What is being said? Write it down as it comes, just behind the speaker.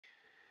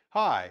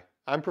Hi,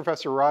 I'm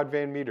Professor Rod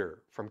Van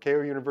Meter from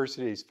Keio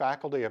University's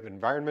Faculty of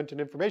Environment and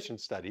Information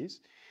Studies,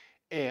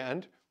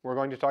 and we're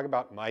going to talk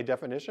about my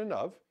definition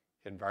of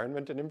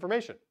environment and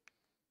information.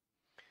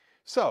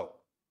 So,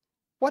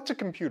 what's a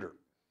computer?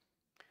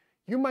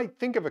 You might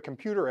think of a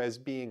computer as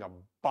being a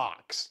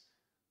box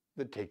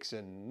that takes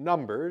in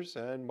numbers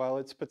and, well,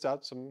 it spits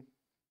out some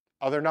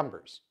other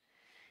numbers.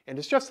 And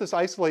it's just this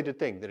isolated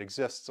thing that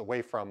exists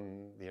away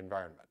from the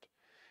environment.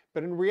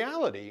 But in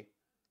reality,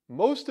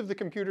 most of the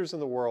computers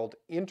in the world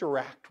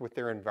interact with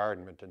their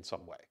environment in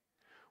some way.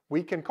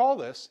 We can call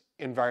this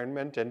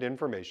environment and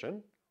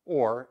information,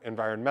 or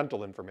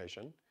environmental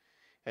information,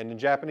 and in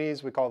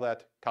Japanese we call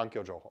that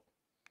kankyo jouhou.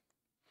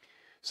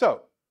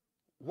 So,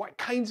 what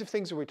kinds of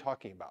things are we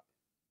talking about?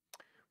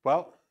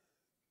 Well,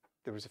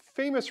 there was a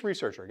famous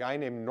researcher, a guy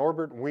named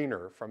Norbert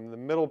Wiener from the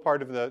middle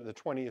part of the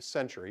 20th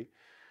century,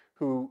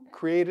 who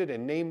created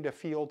and named a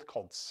field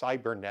called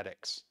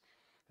cybernetics.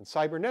 And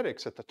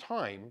cybernetics at the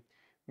time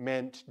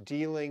meant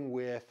dealing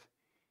with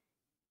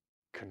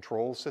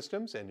control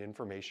systems and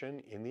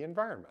information in the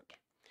environment.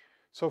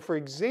 So for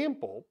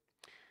example,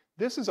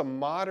 this is a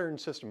modern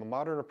system, a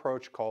modern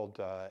approach called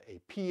a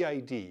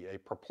PID, a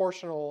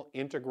proportional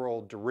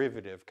integral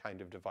derivative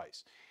kind of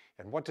device.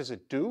 And what does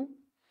it do?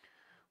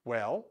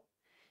 Well,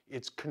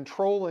 it's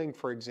controlling,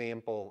 for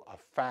example, a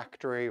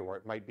factory, or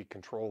it might be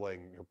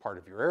controlling part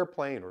of your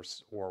airplane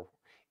or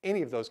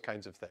any of those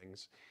kinds of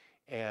things.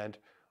 And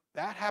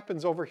that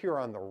happens over here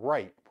on the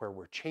right, where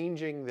we're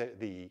changing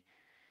the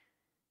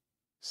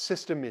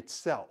system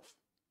itself.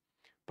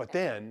 But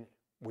then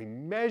we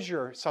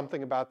measure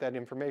something about that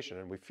information,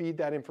 and we feed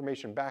that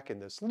information back in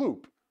this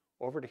loop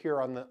over to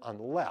here on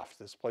the left,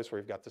 this place where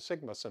you've got the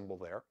sigma symbol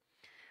there.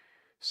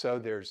 So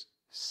there's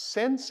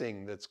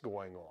sensing that's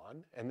going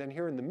on, and then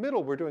here in the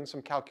middle we're doing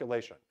some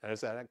calculation. And as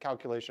that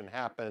calculation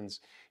happens,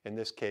 in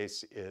this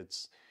case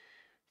it's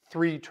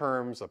three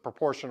terms, a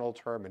proportional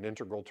term, an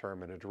integral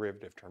term, and a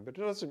derivative term, but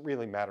it doesn't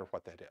really matter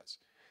what that is.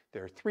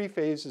 There are three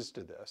phases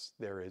to this.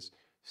 There is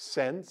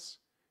sense,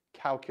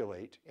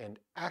 calculate, and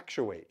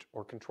actuate,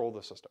 or control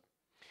the system.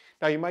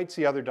 Now you might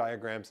see other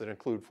diagrams that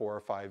include 4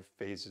 or 5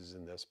 phases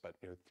in this, but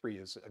 3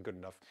 is a good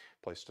enough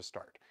place to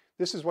start.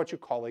 This is what you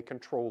call a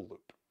control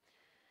loop.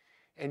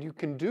 And you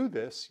can do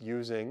this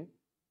using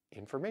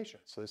information.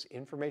 So this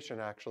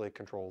information actually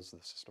controls the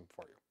system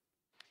for you.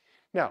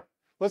 Now,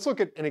 let's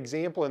look at an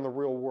example in the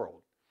real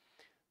world.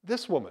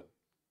 This woman,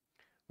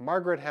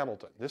 Margaret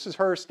Hamilton, this is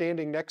her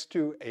standing next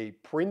to a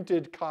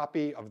printed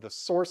copy of the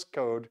source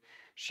code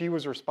she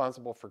was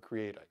responsible for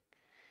creating.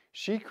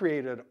 She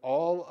created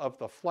all of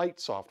the flight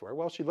software.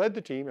 Well, she led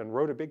the team and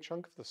wrote a big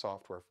chunk of the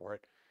software for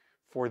it,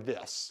 for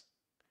this.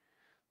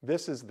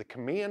 This is the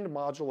command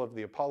module of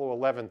the Apollo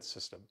 11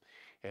 system.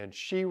 And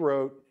she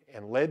wrote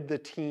and led the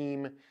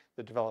team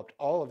that developed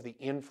all of the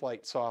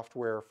in-flight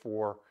software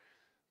for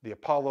the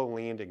Apollo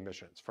landing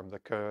missions, from the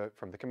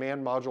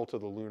command module to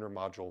the lunar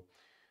module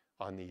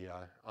on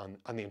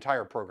the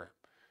entire program.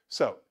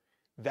 So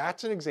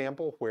that's an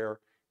example where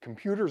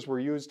computers were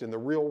used in the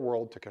real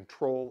world to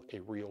control a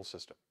real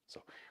system.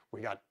 So we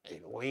got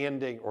a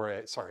landing, or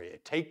a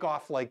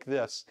takeoff like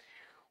this,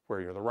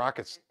 where the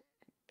rocket's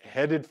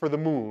headed for the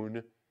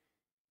moon,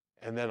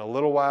 and then a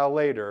little while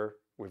later,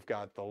 we've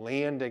got the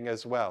landing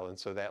as well. And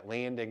so that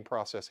landing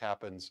process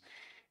happens,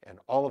 and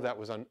all of that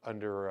was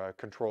under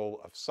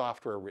control of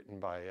software written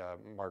by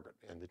Margaret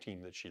and the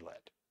team that she led.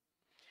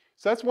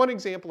 So that's one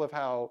example of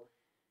how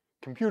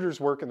computers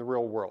work in the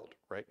real world,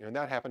 right? And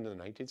that happened in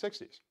the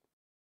 1960s.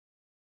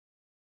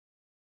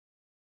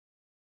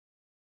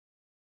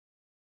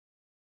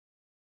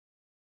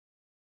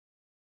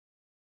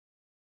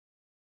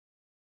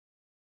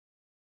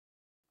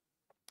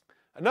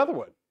 Another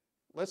one,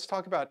 let's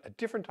talk about a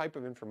different type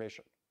of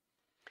information.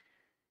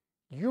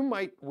 You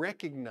might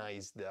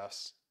recognize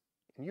this,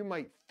 and you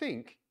might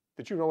think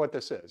that you know what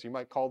this is. You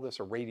might call this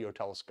a radio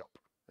telescope.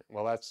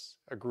 Well, that's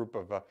a group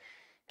of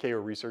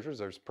Keio researchers.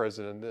 There's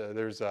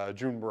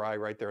Jun Barai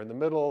right there in the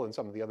middle, and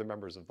some of the other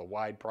members of the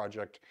WIDE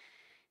project,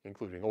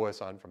 including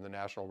Oe-san from the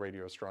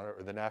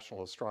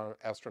National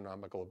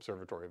Astronomical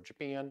Observatory of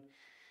Japan.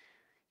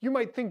 You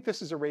might think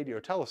this is a radio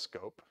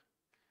telescope,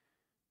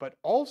 but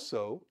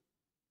also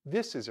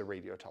this is a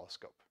radio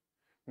telescope.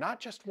 Not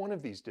just one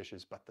of these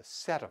dishes, but the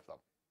set of them.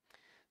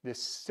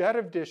 This set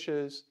of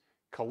dishes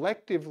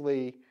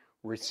collectively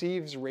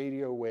receives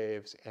radio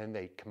waves, and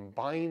they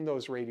combine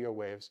those radio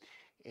waves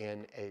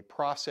in a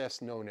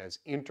process known as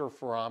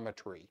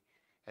interferometry.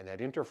 And that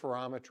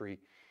interferometry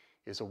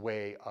is a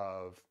way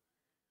of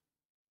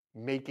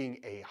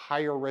making a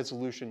higher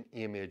resolution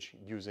image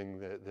using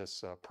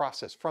this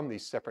process from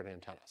these separate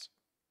antennas.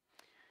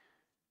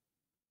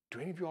 Do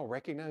any of you all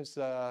recognize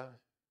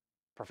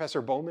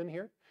Professor Bowman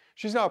here?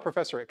 She's now a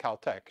professor at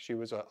Caltech. She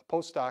was a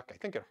postdoc, I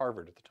think at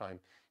Harvard at the time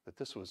that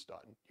this was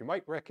done. You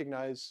might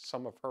recognize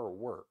some of her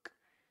work.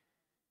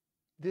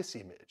 This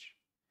image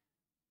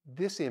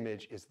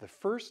is the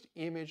first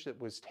image that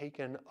was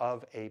taken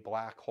of a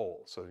black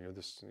hole. So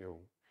this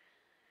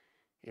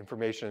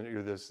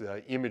information, this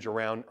image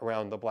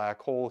around the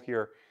black hole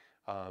here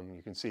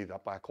You can see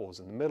that black hole is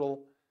in the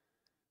middle.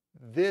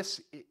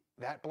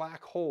 That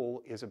black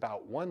hole is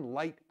about 1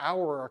 light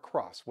hour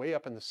across, way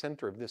up in the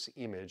center of this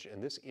image,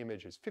 and this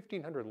image is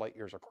 1,500 light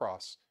years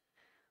across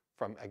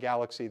from a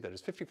galaxy that is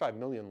 55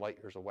 million light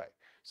years away.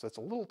 So it's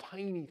a little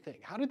tiny thing.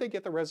 How did they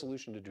get the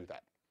resolution to do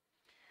that?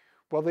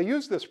 Well, they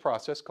used this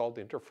process called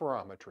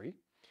interferometry,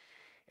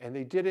 and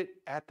they did it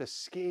at the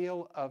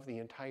scale of the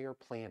entire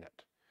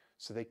planet.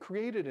 So they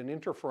created an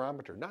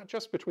interferometer, not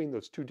just between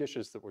those two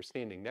dishes that were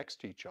standing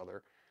next to each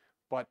other,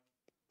 but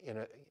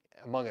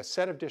among a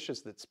set of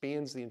dishes that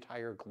spans the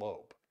entire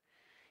globe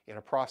in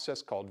a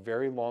process called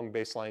very long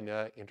baseline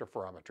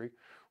interferometry,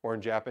 or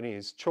in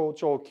Japanese,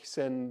 chocho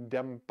kisen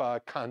denpa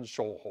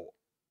kanshouho.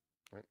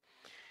 Right?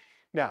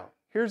 Now,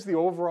 here's the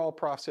overall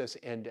process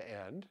end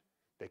to end.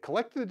 They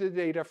collected the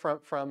data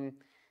from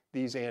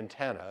these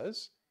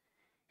antennas,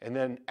 and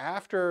then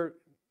after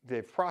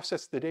they've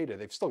processed the data,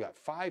 they've still got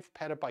 5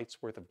 petabytes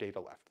worth of data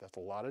left. That's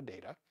a lot of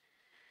data.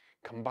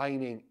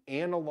 Combining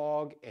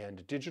analog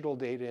and digital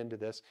data into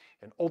this,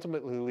 and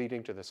ultimately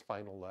leading to this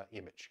final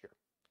image here.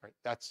 Right?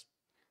 That's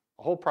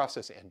a whole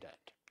process end to end.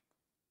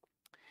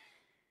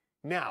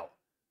 Now,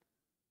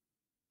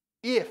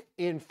 if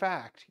in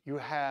fact you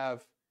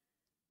have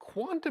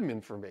quantum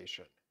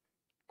information,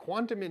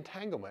 quantum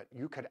entanglement,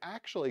 you could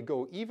actually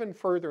go even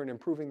further in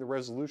improving the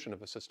resolution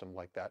of a system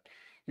like that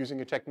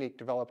using a technique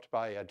developed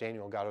by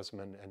Daniel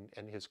Gottesman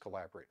and his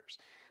collaborators.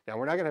 Now,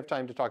 we're not going to have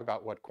time to talk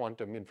about what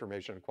quantum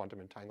information and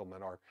quantum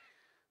entanglement are,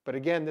 but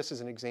again, this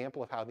is an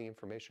example of how the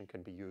information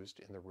can be used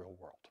in the real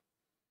world.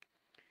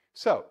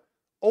 So,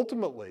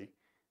 ultimately,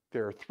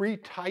 there are 3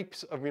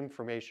 types of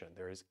information.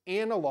 There is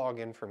analog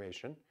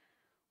information,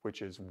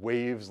 which is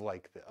waves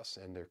like this,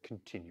 and they're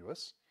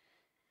continuous.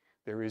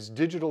 There is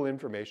digital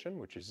information,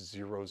 which is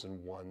zeros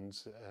and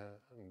ones,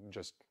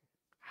 just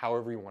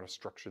however you want to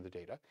structure the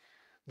data.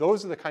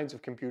 Those are the kinds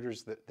of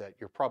computers that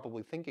you're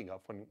probably thinking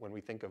of when we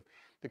think of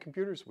the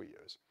computers we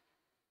use.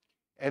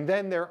 And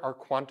then there are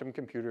quantum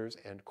computers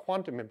and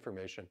quantum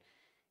information,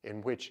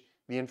 in which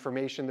the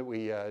information that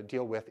we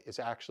deal with is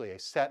actually a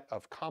set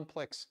of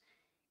complex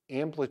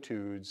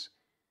amplitudes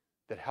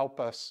that help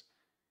us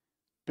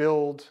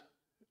build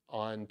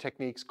on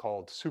techniques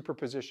called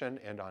superposition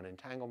and on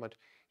entanglement,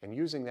 and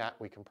using that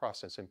we can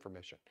process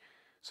information.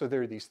 So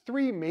there are these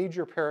 3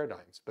 major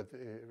paradigms, but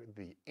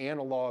the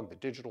analog, the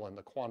digital, and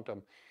the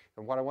quantum.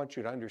 And what I want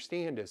you to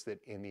understand is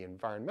that in the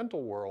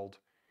environmental world,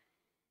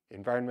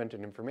 environment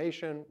and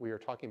information, we are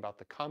talking about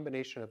the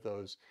combination of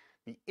those,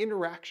 the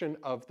interaction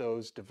of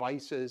those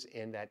devices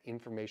and that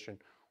information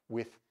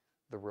with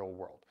the real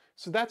world.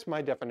 So that's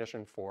my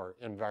definition for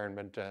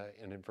environment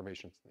and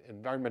information,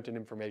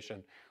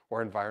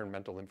 or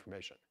environmental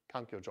information,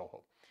 Kankyo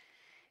Joho.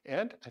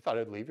 And I thought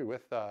I'd leave you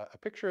with a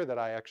picture that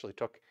I actually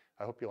took.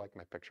 I hope you like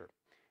my picture.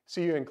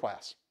 See you in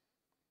class.